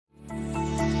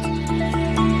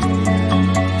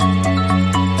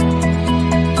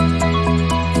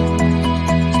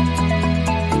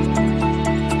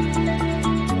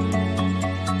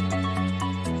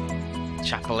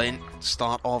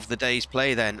start of the day's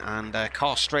play then, and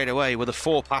Carr straight away with a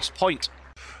 4-pass point.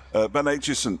 Ben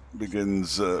Aitchison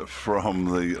begins from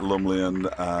the Lumley end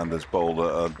and has bowled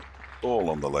a ball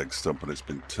on the leg stump, and it's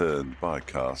been turned by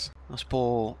Cars. Last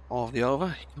ball of the over.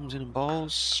 He comes in and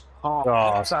bowls.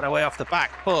 Gets that away off the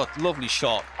back foot. Lovely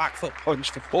shot. Back foot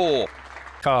punch for 4.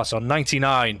 Cars on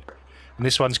 99. And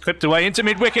this one's clipped away into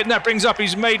mid-wicket, and that brings up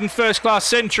his maiden first-class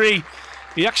century.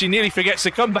 He actually nearly forgets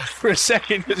to come back for a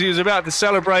second because he was about to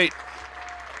celebrate.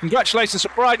 Congratulations to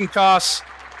Bryden Cars.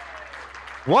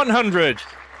 100.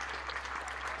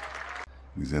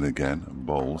 He's in again and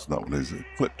bowls. That one is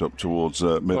clipped up towards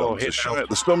mid-on. Hit out.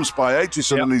 The stumps by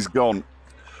Aitchison, and he's gone.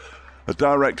 A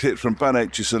direct hit from Ben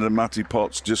Aitchison, and Matty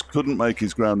Potts just couldn't make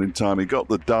his ground in time. He got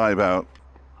the dive out.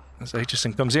 As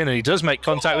Aitchison comes in, and he does make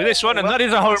contact with this one, and that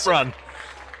is a home run.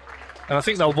 And I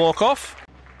think they'll walk off.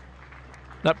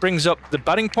 That brings up the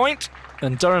batting point,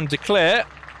 and Durham declare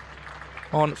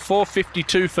on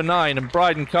 452 for 9, and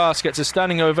Bryden Cars gets a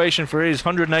standing ovation for his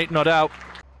 108 not out.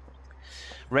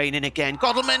 Rain in again.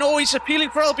 Godalming, oh, he's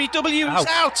appealing for LBW. He's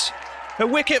out. A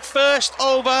wicket first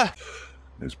over.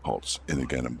 There's Potts in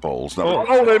again and bowls. Now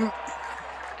hold him.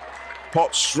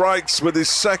 Potts strikes with his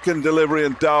second delivery,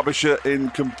 and Derbyshire in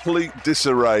complete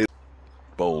disarray.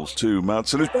 Bowls to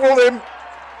Madsen, who's bowled him.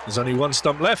 There's only one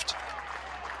stump left.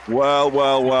 Well.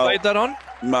 Played that on.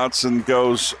 Madsen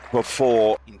goes for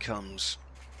 4. In comes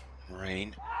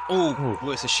Rain. Oh,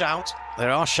 worth a shout. They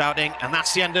are shouting, and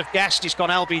that's the end of Guest. He's gone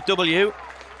LBW.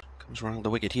 Comes round the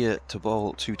wicket here to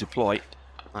bowl to deploy.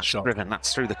 That's driven,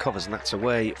 that's through the covers, and that's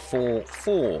away for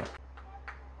 4.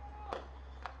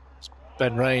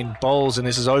 Ben Rain bowls, and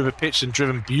this is over pitched and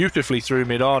driven beautifully through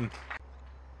mid-on.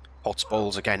 Potts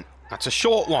bowls again. That's a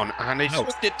short one, and he's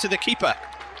hooked it to the keeper.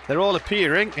 They're all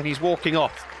appearing, and he's walking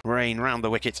off. Rain round the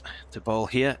wicket to bowl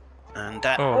here. And,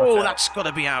 that's got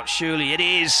to be out, surely. It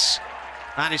is.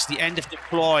 That is the end of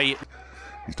deploy.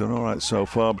 He's done all right so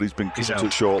far, but he's been cut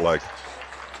at short leg.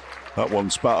 That one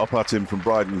spat up at him from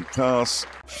Bryden Cars,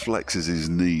 flexes his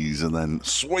knees and then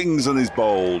swings and is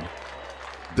bowled.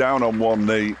 Down on one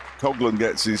knee, Coughlan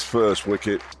gets his first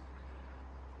wicket.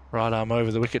 Right arm over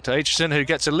the wicket to Aitchison, who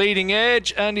gets a leading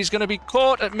edge, and he's going to be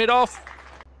caught at mid-off.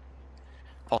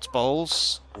 Potts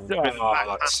bowls.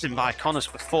 Passed him by Connors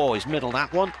for 4. He's middled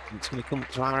that one. It's going to come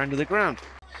to our end of the ground.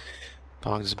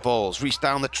 Parkins bowls, reach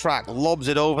down the track, lobs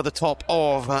it over the top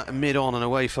of mid-on and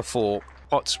away for 4.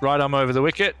 Potts right arm over the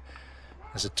wicket.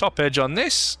 There's a top edge on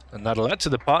this, and that'll add to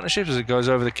the partnership as it goes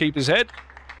over the keeper's head.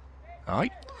 Aye,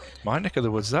 my neck of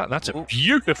the woods that. That's a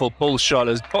beautiful pull shot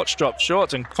as Potts drops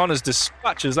short, and Connors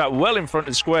dispatches that well in front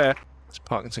of square. As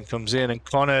Parkinson comes in, and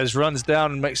Connors runs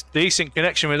down and makes decent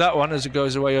connection with that one as it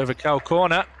goes away over cow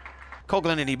corner.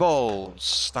 Coughlan in he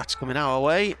bowls. That's coming our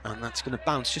way, and that's going to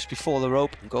bounce just before the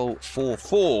rope and go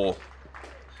 4-4.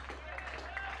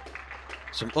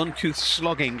 Some uncouth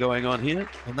slogging going on here,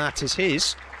 and that is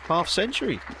his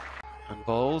half-century. And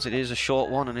bowls, it is a short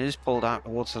one, and it is pulled out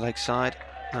towards the leg side,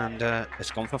 and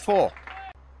it's gone for 4.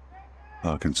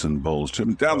 Parkinson bowls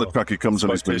Jim down the track. He comes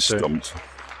and he's been stumped.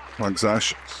 Thanks,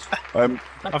 Ash. I've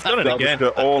done it again.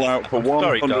 All out for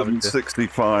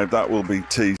 165. That will be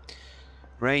T.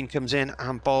 Rain comes in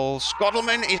and bowls.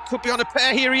 Godalming, it could be on a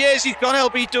pair. Here he is. He's gone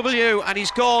LBW, and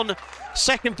he's gone.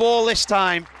 Second ball this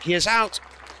time. He is out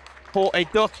for a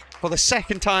duck for the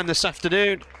second time this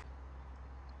afternoon.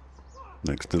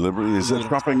 Next delivery is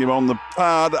trapping him on the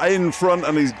pad in front,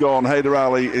 and he's gone. Haider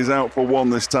Ali is out for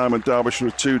 1 this time, and Derbyshire are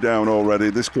 2 down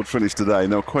already. This could finish today,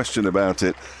 no question about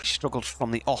it. He struggled from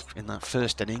the off in that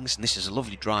first innings, and this is a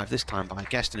lovely drive this time by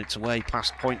Guest, and it's away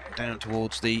past point down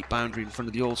towards the boundary in front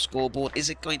of the old scoreboard.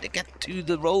 Is it going to get to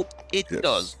the rope? It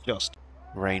does. Just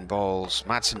Rain bowls.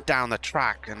 Madsen down the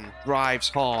track and drives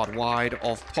hard wide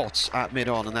of Potts at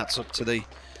mid-on, and that's up to the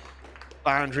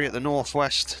boundary at the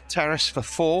northwest terrace for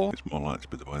 4. It's more likely to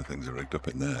be the way things are rigged up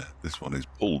in there. This one is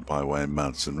pulled by Wayne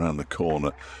Madsen round the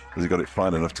corner. Has he got it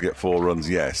fine enough to get 4 runs?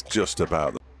 Yes, just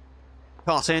about.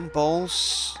 Cart in,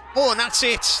 bowls. Oh, and that's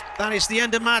it. That is the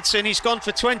end of Madsen. He's gone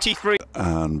for 23.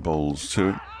 And bowls to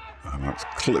him. And that's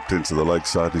clipped into the leg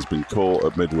side. He's been caught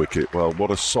at mid-wicket. Well,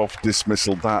 what a soft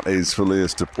dismissal that is for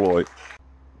Leas to ploy.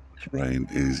 Rain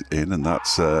is in, and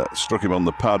that's struck him on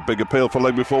the pad. Big appeal for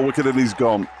leg before wicket, and he's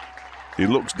gone. He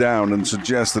looks down and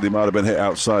suggests that he might have been hit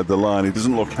outside the line. He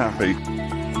doesn't look happy.